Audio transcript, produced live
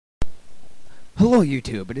Hello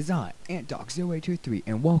YouTube, it is I, AntDoc0823,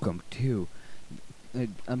 and welcome to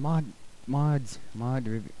a mod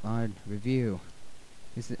review.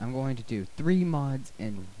 I'm going to do 3 mods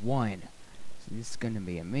in 1. So this is going to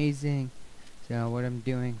be amazing. So what I'm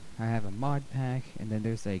doing, I have a mod pack, and then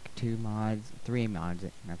there's like 3 mods,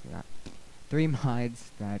 I forgot. 3 mods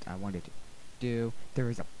that I wanted to do. There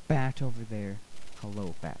is a bat over there.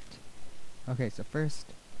 Hello bat. Okay, so first,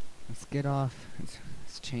 let's get off, let's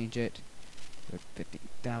change it.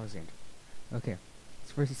 50,000. Okay,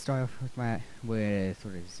 let's first start off with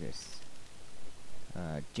what is this?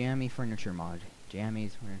 Jammy furniture mod.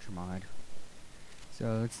 Jammy's furniture mod.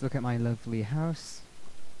 So let's look at my lovely house.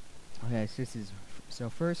 Okay, so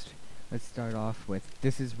first let's start off with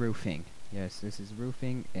this is roofing. Yes, this is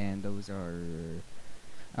roofing, and those are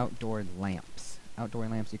outdoor lamps. Outdoor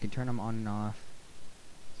lamps. You can turn them on and off.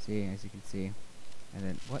 See, as you can see, and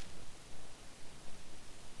then what?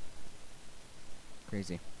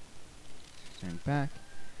 Crazy. Turn back.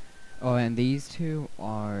 Oh, and these two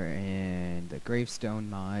are in the gravestone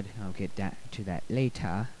mod. I'll get to that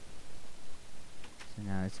later. So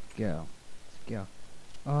now let's go. Let's go.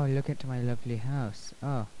 Oh, look at my lovely house.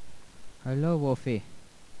 Oh, hello, Wolfie.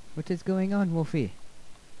 What is going on, Wolfie?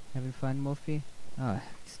 Having fun, Wolfie? Oh,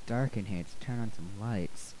 it's dark in here. Let's turn on some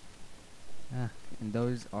lights. Ah, and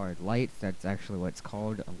those are lights. That's actually what's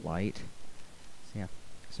called a light. So yeah.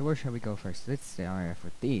 So where shall we go first? Let's start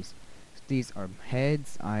with these. So these are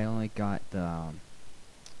heads. I only got the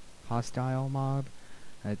hostile mob.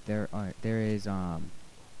 There is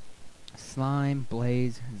slime,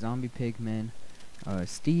 blaze, zombie pigman,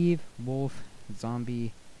 Steve, wolf,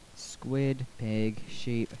 zombie, squid, pig,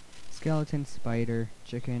 sheep, skeleton, spider,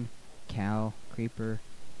 chicken, cow, creeper,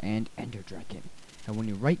 and ender dragon. And when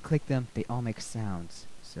you right click them, they all make sounds.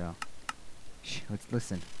 So let's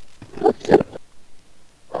listen.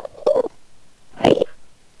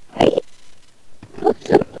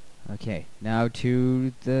 Okay, now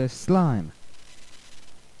to the slime.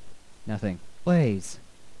 Nothing. Blaze.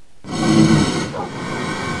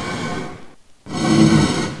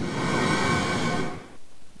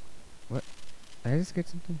 What? Did I just get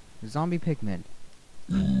something? Zombie pigman.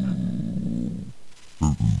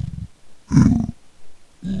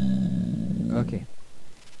 Okay.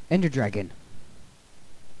 Ender dragon.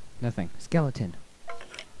 Nothing. Skeleton.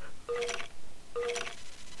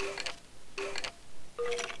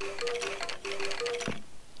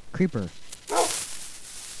 Creeper.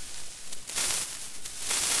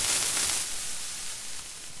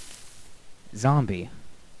 Zombie.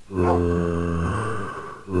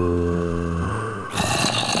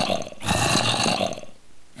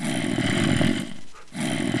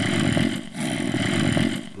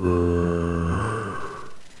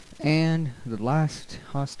 And the last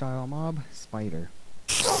hostile mob, spider.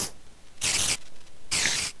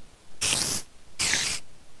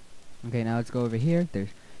 Okay, now let's go over here.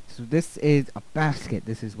 So this is a basket.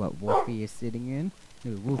 This is what Wolfie is sitting in.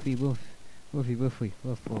 Ooh, Wolfie, woof. Wolfie, woofie,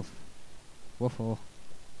 woof, woof. Woofle.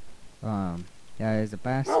 That is a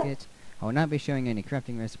basket. I will not be showing any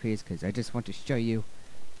crafting recipes because I just want to show you.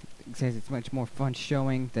 It says it's much more fun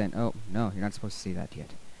showing than... Oh, no, you're not supposed to see that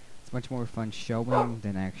yet. It's much more fun showing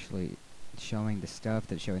than actually showing the stuff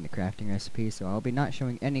than showing the crafting recipes. So I'll be not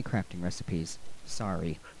showing any crafting recipes.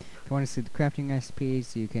 Sorry. If you want to see the crafting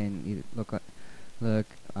recipes, you can either look at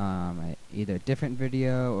either a different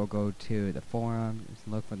video or go to the forum,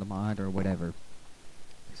 look for the mod or whatever.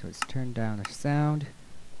 So let's turn down the sound.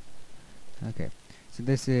 Okay, so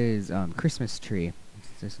this is Christmas tree.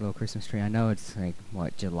 It's this little Christmas tree. I know it's like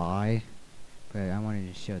what, July, but I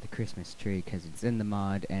wanted to show the Christmas tree because it's in the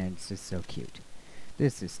mod and it's just so cute.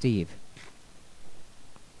 This is Steve.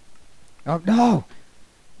 Oh no!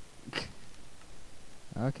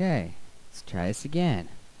 Okay, let's try this again.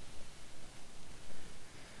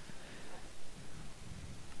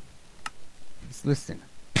 Let's listen.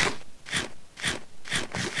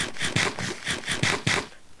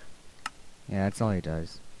 Yeah, that's all he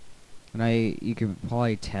does. And you can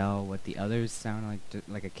probably tell what the others sound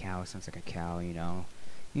like a cow sounds like a cow, you know.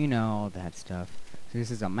 You know, all that stuff. So this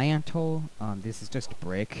is a mantle. This is just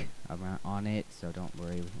brick on it, so don't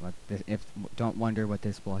worry what don't wonder what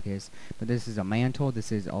this block is. But this is a mantle. This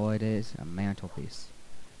is all it is, a mantelpiece.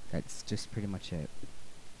 That's just pretty much it.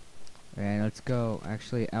 And let's go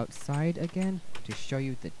actually outside again to show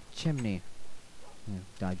you the chimney. Yeah,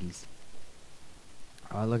 doggies.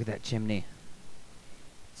 Oh, look at that chimney.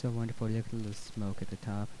 So wonderful. Look at the little smoke at the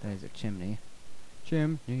top. That is a chimney.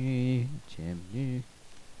 Chimney. Chimney.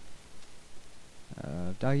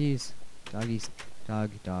 Doggies. Doggies.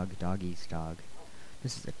 Doggies, dog.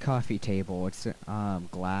 This is a coffee table. It's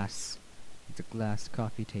glass It's a glass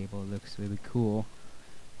coffee table. It looks really cool.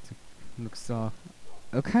 Looks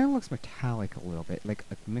it kind of looks metallic a little bit, like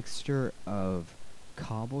a mixture of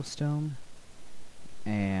cobblestone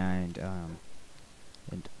and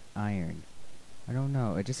iron. I don't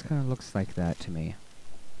know. It just kind of looks like that to me.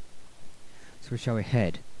 So where shall we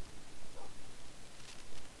head?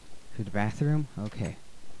 To the bathroom? Okay.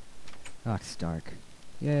 Oh, it's dark.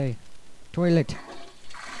 Yay. Toilet!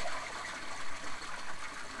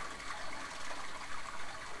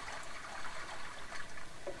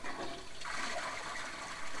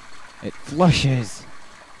 It flushes!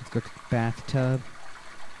 Let's go to the bathtub.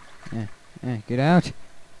 Get out!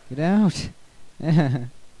 Get out!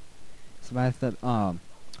 So bathtub,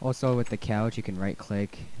 also with the couch you can right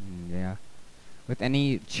click, and yeah. With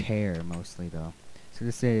any chair mostly though. So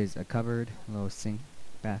this is a cupboard, a little sink,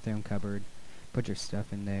 bathroom cupboard. Put your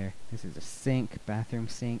stuff in there. This is a sink, bathroom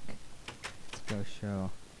sink. Let's go show.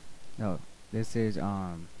 No, this is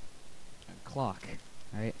a clock,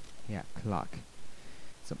 right? Yeah, clock.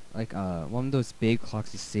 So like one of those big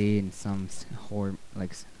clocks you see in some horror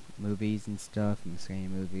movies and stuff, and scary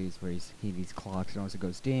movies where these clocks and also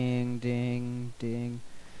goes ding ding ding.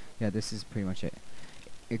 Yeah, this is pretty much it.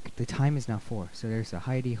 The time is now 4, so there's a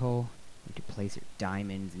hidey hole. You can place your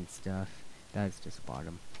diamonds and stuff. That's just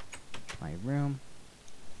bottom. My room.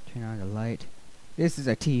 Turn on the light. This is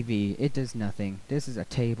a TV. It does nothing. This is a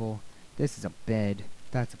table. This is a bed.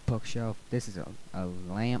 That's a bookshelf. This is a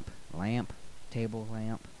lamp. Table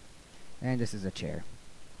lamp. And this is a chair.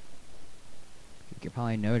 You can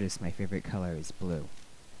probably notice my favorite color is blue.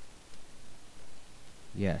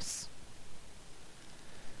 Yes.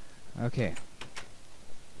 Okay.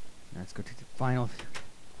 Let's go to the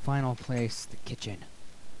final place, the kitchen.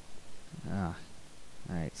 Alright,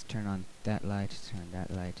 let's turn on that light, turn on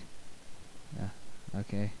that light.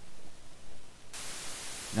 Okay.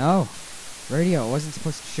 No! Radio, it wasn't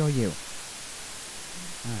supposed to show you.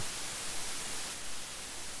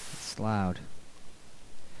 It's loud.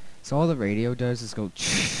 So all the radio does is go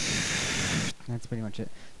that's pretty much it.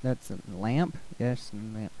 That's a lamp? Yes,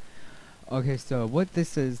 lamp. Okay, so what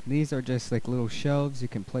this is, these are just like little shelves you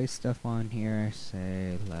can place stuff on here.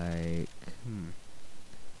 Say like,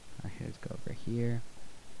 let's go over here.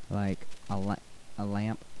 Like a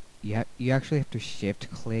lamp. You actually have to shift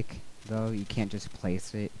click though. You can't just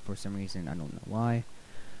place it for some reason. I don't know why.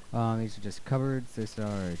 These are just cupboards. These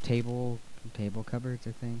are table cupboards,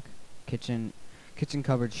 I think. Kitchen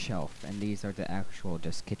cupboard shelf, and these are the actual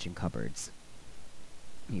just kitchen cupboards.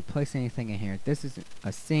 You place anything in here. This is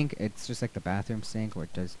a sink. It's just like the bathroom sink, where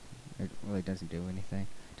it really doesn't do anything.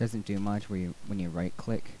 It doesn't do much when you right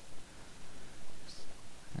click.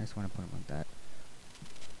 I just want to put them like that.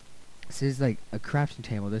 This is like a crafting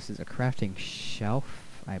table. This is a crafting shelf,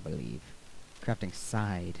 I believe. Crafting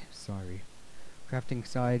side. Sorry. Crafting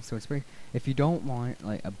side. So it's pretty. If you don't want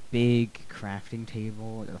like a big crafting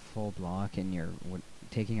table, a full block, and you're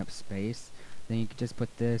taking up space, then you can just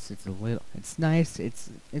put this. It's nice. It's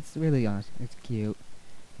really awesome. It's cute.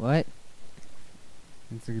 What?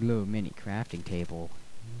 It's a little mini crafting table.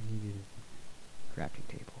 Crafting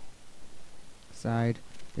table. Side.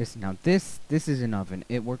 This is an oven.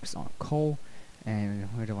 It works on coal. And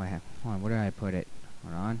where do I have? Hold on. Where do I put it?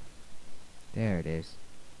 Hold on. There it is.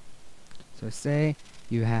 So say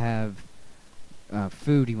you have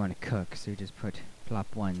food you want to cook. So you just plop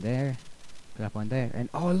one there. Plop one there. And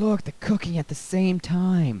oh look, they're cooking at the same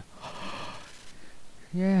time.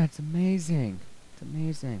 Yeah, it's amazing. It's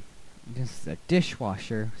amazing. This is a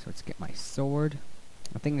dishwasher. So let's get my sword.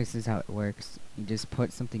 I think this is how it works. You just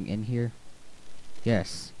put something in here.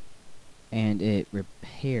 Yes. And it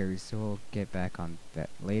repairs. So we'll get back on that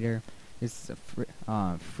later. This is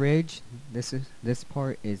a fridge. This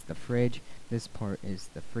part is the fridge. This part is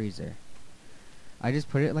the freezer. I just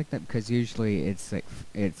put it like that because usually it's like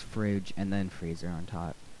it's fridge and then freezer on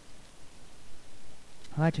top.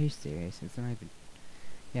 Oh, are you serious? It's not even.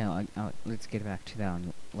 Yeah, let's get back to that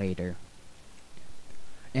one later.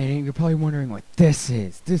 And you're probably wondering what this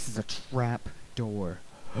is. This is a trap door.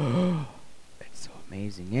 It's so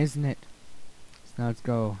amazing, isn't it? So now let's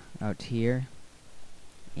go out here.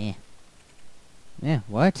 Yeah,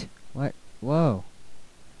 what? What? Whoa.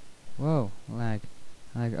 Whoa, lag.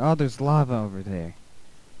 Oh, there's lava over there.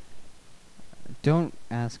 Don't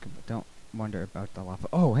wonder about the lava.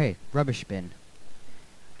 Oh, hey, rubbish bin.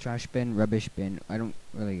 Trash bin, rubbish bin.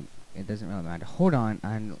 It doesn't really matter. Hold on,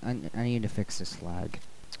 I need to fix this lag.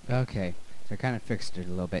 Okay, so I kind of fixed it a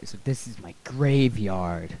little bit. So this is my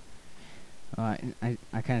graveyard. I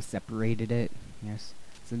kind of separated it. Yes.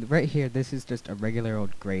 So right here, this is just a regular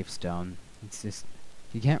old gravestone. It's just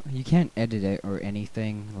you can't edit it or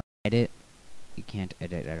anything. Like edit. you can't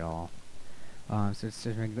edit at all. So it's just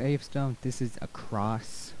a gravestone. This is a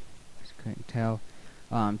cross, as you couldn't tell.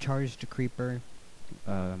 Charged creeper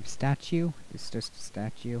statue. It's just a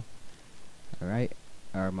statue. Alright.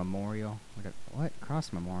 Or memorial. What?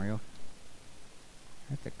 Cross memorial?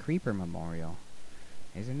 That's a creeper memorial.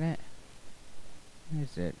 Isn't it? What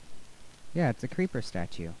is it? Yeah, it's a creeper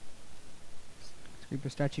statue. Creeper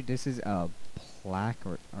statue. This is a plaque,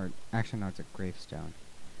 or actually no, it's a gravestone.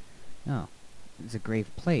 No, it's a grave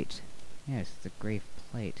plate. Yes, it's a grave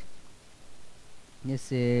plate.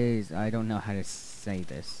 This is, I don't know how to say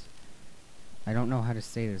this. I don't know how to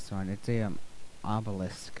say this one. It's a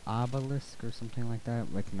obelisk or something like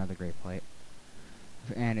that, with another grave plate.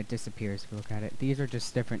 And it disappears if you look at it. These are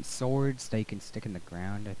just different swords that you can stick in the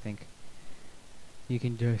ground, I think. You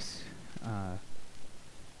can just, no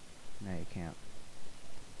you can't.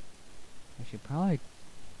 I should probably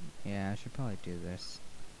do this.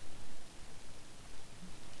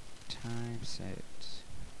 Time set.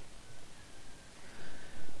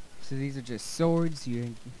 So these are just swords.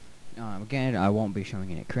 Again, I won't be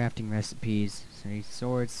showing any crafting recipes. So these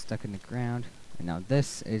swords stuck in the ground. And now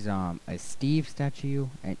this is a Steve statue,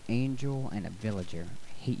 an angel, and a villager.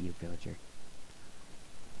 I hate you, villager.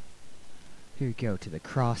 Here we go to the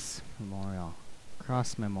cross memorial.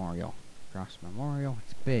 Cross memorial. Cross memorial.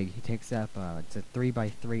 It's big. He takes up. It's a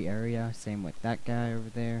 3x3 area. Same with that guy over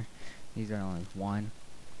there. These are only one.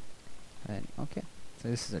 And okay. So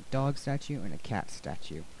this is a dog statue and a cat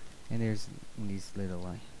statue. And there's these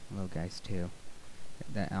little guys too.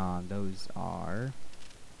 That those are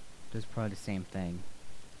probably the same thing.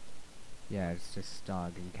 Yeah, it's just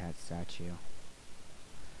dog and cat statue.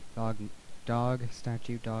 Dog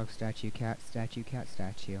statue, cat statue, cat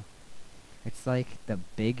statue. It's like the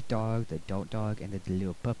big dog, the adult dog, and the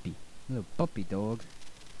little puppy. Little puppy dog.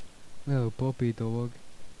 Little puppy dog.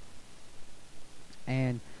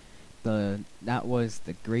 And that was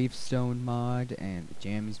the gravestone mod and the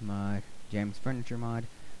Jam's mod, Jam's furniture mod.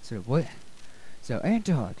 So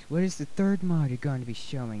Antog, what is the third mod you're going to be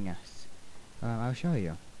showing us? I'll show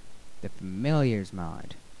you. The Familiars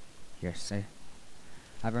mod. Yes,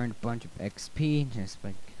 I've earned a bunch of XP just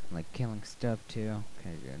like killing stuff too.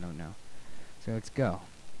 Cause I don't know. So let's go.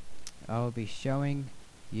 I'll be showing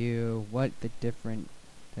you what the different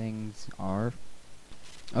things are.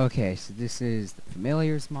 Okay, so this is the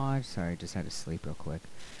Familiars mod. Sorry, I just had to sleep real quick.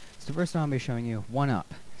 So the first one I'll be showing you,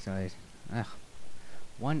 1-up. So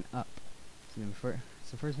 1-up.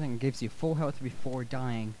 So first thing, it gives you full health before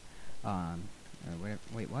dying.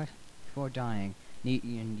 Wait, what? Before dying, you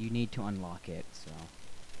need to unlock it. So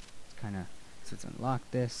it's let's unlock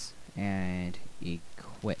this and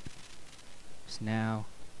equip. So now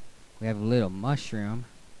we have a little mushroom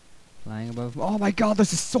flying above. Oh my God!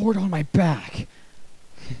 There's a sword on my back.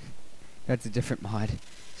 That's a different mod.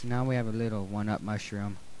 So now we have a little 1-up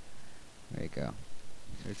mushroom. There you go.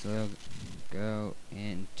 So it's a little go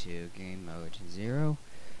into game mode 0.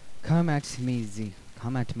 Come at me,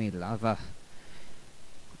 lava.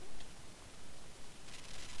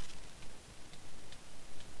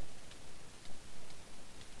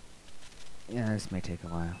 Yeah, this may take a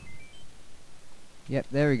while. Yep,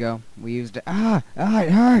 there we go. We used it.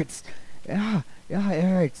 It hurts. It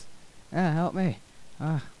hurts. Help me.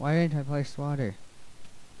 Why didn't I place water?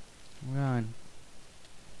 Hold on.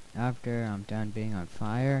 After I'm done being on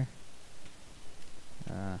fire.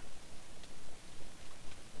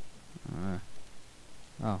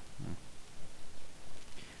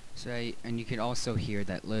 So, and you can also hear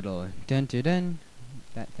that little dun dun dun,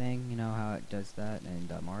 that thing, you know how it does that in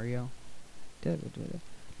Mario?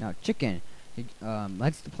 Now, chicken. It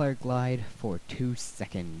lets the player glide for 2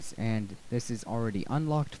 seconds, and this is already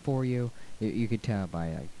unlocked for you. You could tell by,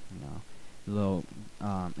 like, you know, little,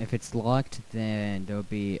 if it's locked, then there'll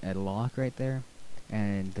be a lock right there,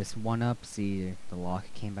 and this 1-up, see, the lock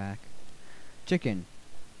came back. Chicken.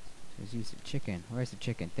 So let's use the chicken. Where's the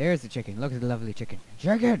chicken? There's the chicken. Look at the lovely chicken.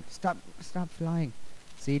 Chicken! Stop flying.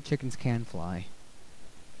 See, chickens can fly.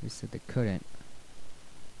 You said they couldn't.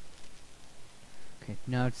 Okay,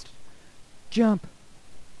 now it's jump.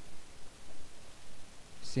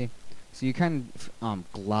 See, so you kind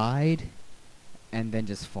of glide and then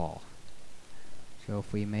just fall. So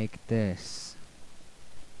if we make this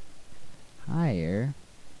higher,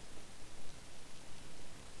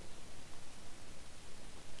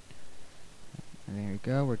 and there we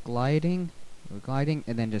go. We're gliding,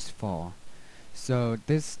 and then just fall. So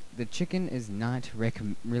the chicken is not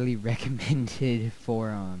really recommended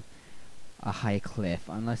for a high cliff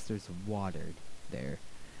unless there's water there.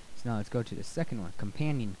 So now let's go to the second one.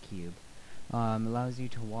 Companion cube allows you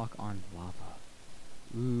to walk on lava.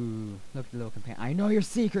 Ooh, look at the little companion. I know your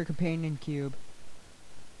secret, companion cube.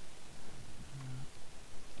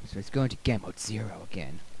 So it's going to game mode 0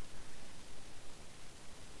 again.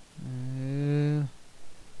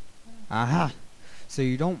 Aha! So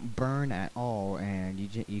you don't burn at all, and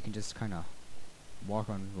you can just kind of walk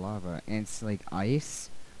on lava, and it's like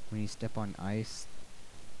ice when you step on ice.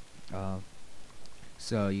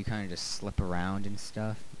 So you kind of just slip around and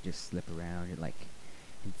stuff. You just slip around.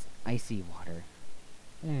 It's icy water.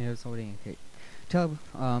 And it's holding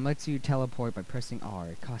a lets you teleport by pressing R.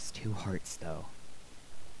 It costs 2 hearts though.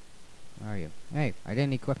 Where are you? Hey, I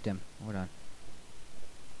didn't equip him. Hold on.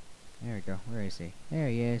 There we go. Where is he? There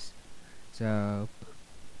he is. So,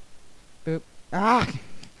 boop. Ah!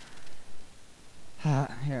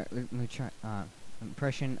 Here, let me try.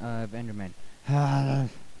 Impression of Enderman. Come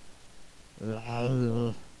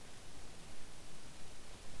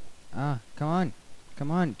on.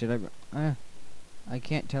 Come on. I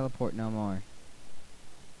can't teleport no more.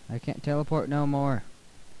 I can't teleport no more.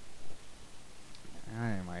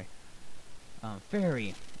 Anyway.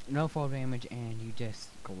 Fairy. No fall damage and you just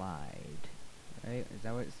glide. Right? Is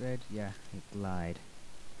that what it said? Yeah, you glide.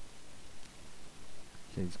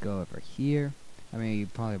 So let's go over here. I mean, you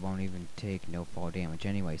probably won't even take no fall damage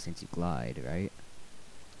anyway since you glide, right?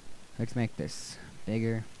 Let's make this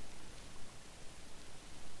bigger.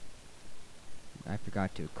 I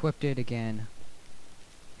forgot to equip it again.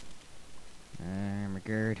 My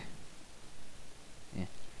god. Yeah.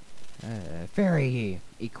 Fairy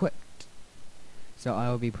equipped. So I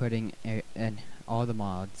will be putting all the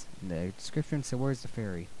mods in the description. So where's the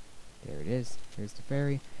fairy? There it is. There's the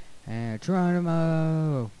fairy. And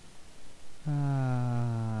Geronimo!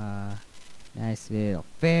 Nice little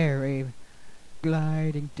fairy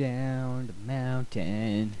gliding down the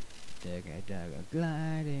mountain. Gliding down the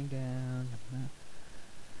mountain.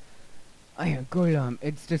 Iron Golem.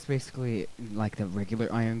 It's just basically like the regular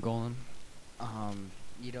Iron Golem.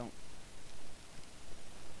 You don't.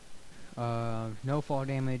 No fall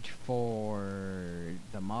damage for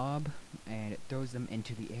the mob, and it throws them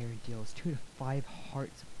into the air and deals 2 to 5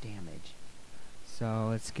 hearts of damage. So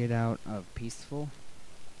let's get out of peaceful.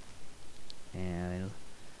 And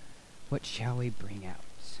what shall we bring out?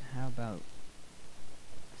 How about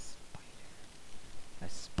a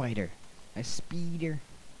spider? A speeder.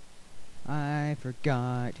 I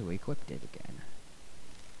forgot to equip it again.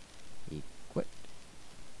 Equipped.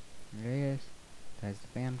 There he is. That's the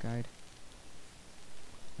fam guide.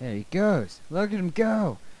 There he goes. Look at him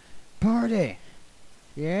go. Party.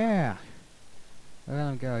 Yeah. Look at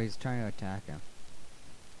him go. He's trying to attack him.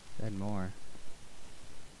 Said more.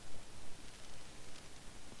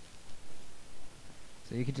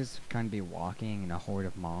 So you could just kind of be walking in a horde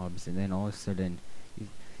of mobs, and then all of a sudden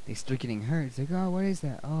they start getting hurt. It's like, oh, what is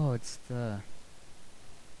that? Oh, it's the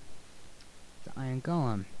Iron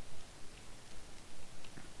Golem.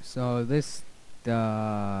 So this the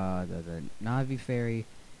Navi Fairy,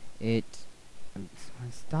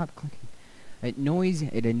 stop clicking. It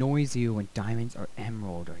annoys you when diamonds or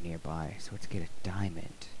emerald are nearby. So let's get a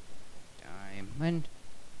diamond. Diamond.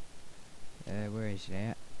 Where is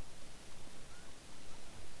that?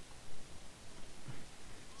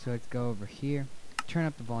 So let's go over here. Turn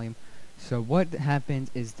up the volume. So what happens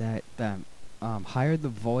is that the higher the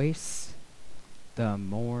voice,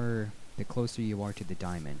 the closer you are to the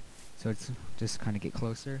diamond. So it's just kind of get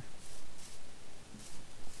closer.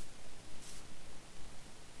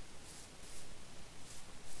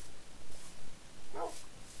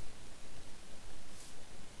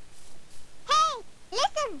 Hey,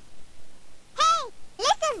 listen! Hey,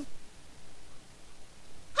 listen!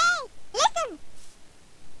 Hey, listen!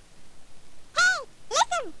 Hey,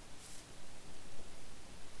 listen!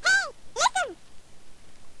 Hey, listen!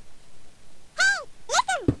 Hey,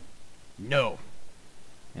 listen! No.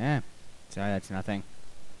 Yeah. Sorry, that's nothing.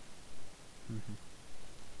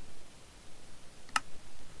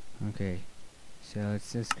 Okay. So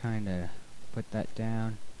let's just kind of put that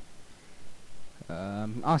down.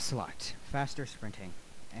 Ocelot. Faster sprinting.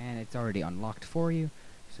 And it's already unlocked for you.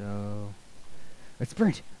 So let's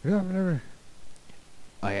sprint.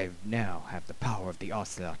 I now have the power of the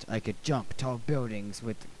Ocelot. I could jump tall buildings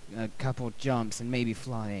with a couple jumps and maybe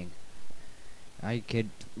flying. I could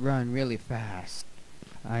run really fast.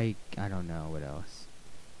 I don't know what else.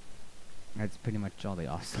 That's pretty much all the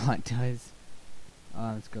Ocelot does.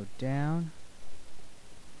 Let's go down.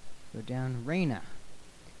 Go down. Reina.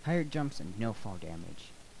 Higher jumps and no fall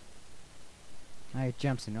damage. Higher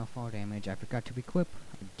jumps and no fall damage. I forgot to equip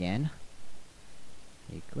again.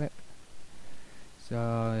 Equip.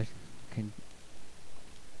 So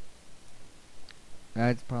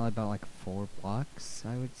that's probably about like 4 blocks,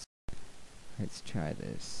 I would say. Let's try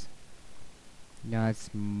this. Now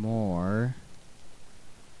it's more.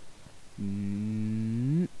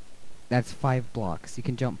 That's 5 blocks. You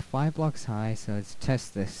can jump 5 blocks high, so let's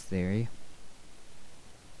test this theory.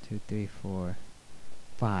 2, 3, 4,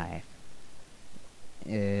 5.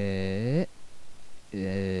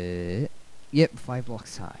 Yep, 5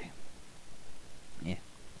 blocks high. Yeah.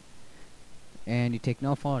 And you take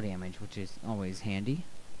no fall damage, which is always handy.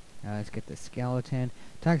 Let's get the skeleton.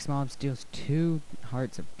 Attacks mobs, deals 2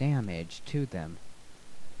 hearts of damage to them.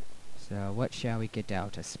 So what shall we get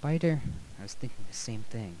out? A spider? I was thinking the same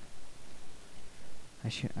thing. I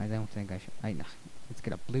don't think I should. Let's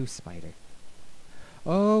get a blue spider.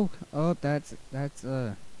 Oh, that's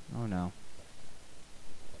oh no.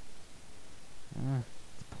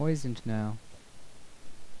 It's poisoned now.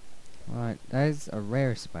 What? That is a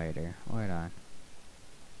rare spider. Hold on.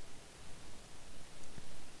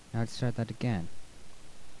 Now let's try that again.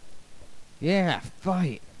 Yeah,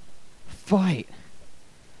 fight! Fight!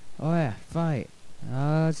 Oh yeah, fight!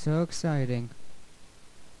 Oh, it's so exciting.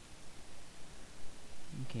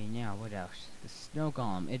 Okay, now what else? The snow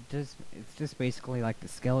golem. It's just basically like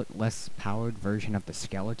the less powered version of the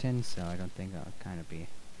skeleton, so I don't think I'll kind of be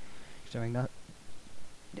showing that.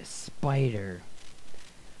 The spider.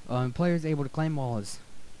 Players able to climb walls.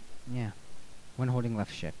 Yeah, when holding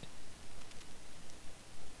left shift.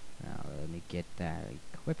 Now let me get that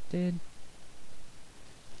equipped. And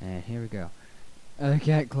here we go. I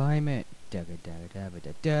can't climb it. Da da da da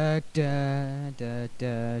da da da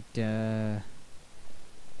da da.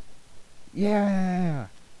 Yeah.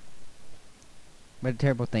 But the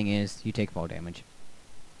terrible thing is, you take fall damage.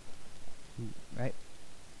 Right.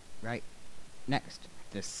 Right. Next,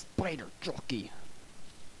 the spider jockey.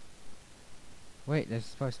 Wait, there's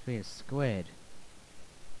supposed to be a squid.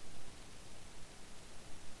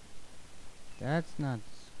 That's not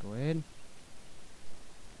squid.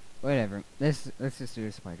 Whatever. Let's just do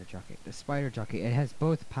the spider jockey. The spider jockey. It has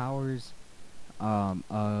both powers.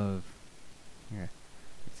 Of here.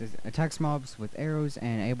 It says attacks mobs with arrows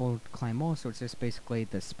and able to climb walls. So it's just basically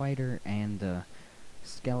the spider and the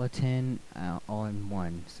skeleton all in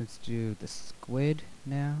one. So let's do the squid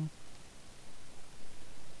now.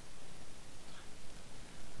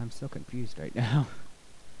 I'm so confused right now.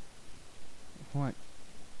 What?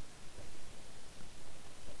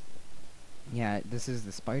 Yeah, this is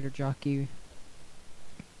the spider jockey.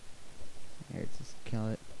 Here, let's just kill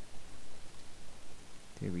it.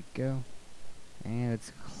 There we go. And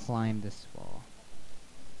let's climb this wall.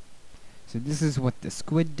 So this is what the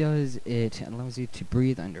squid does. It allows you to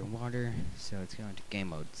breathe underwater. So let's go into game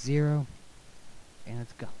mode 0. And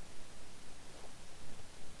let's go.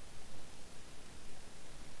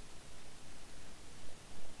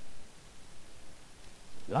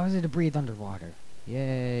 Allows you to breathe underwater.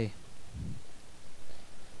 Yay.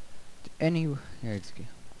 Here, let's go.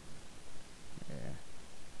 Yeah.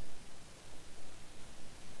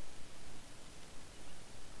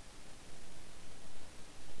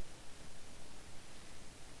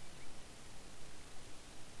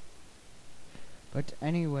 But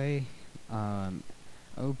anyway, I'll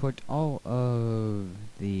put all of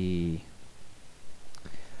the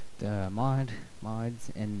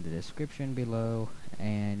mods in the description below,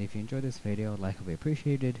 and if you enjoyed this video, like will be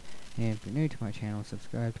appreciated, and if you're new to my channel,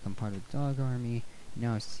 subscribe to become part of the dog army.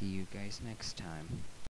 Now I'll see you guys next time.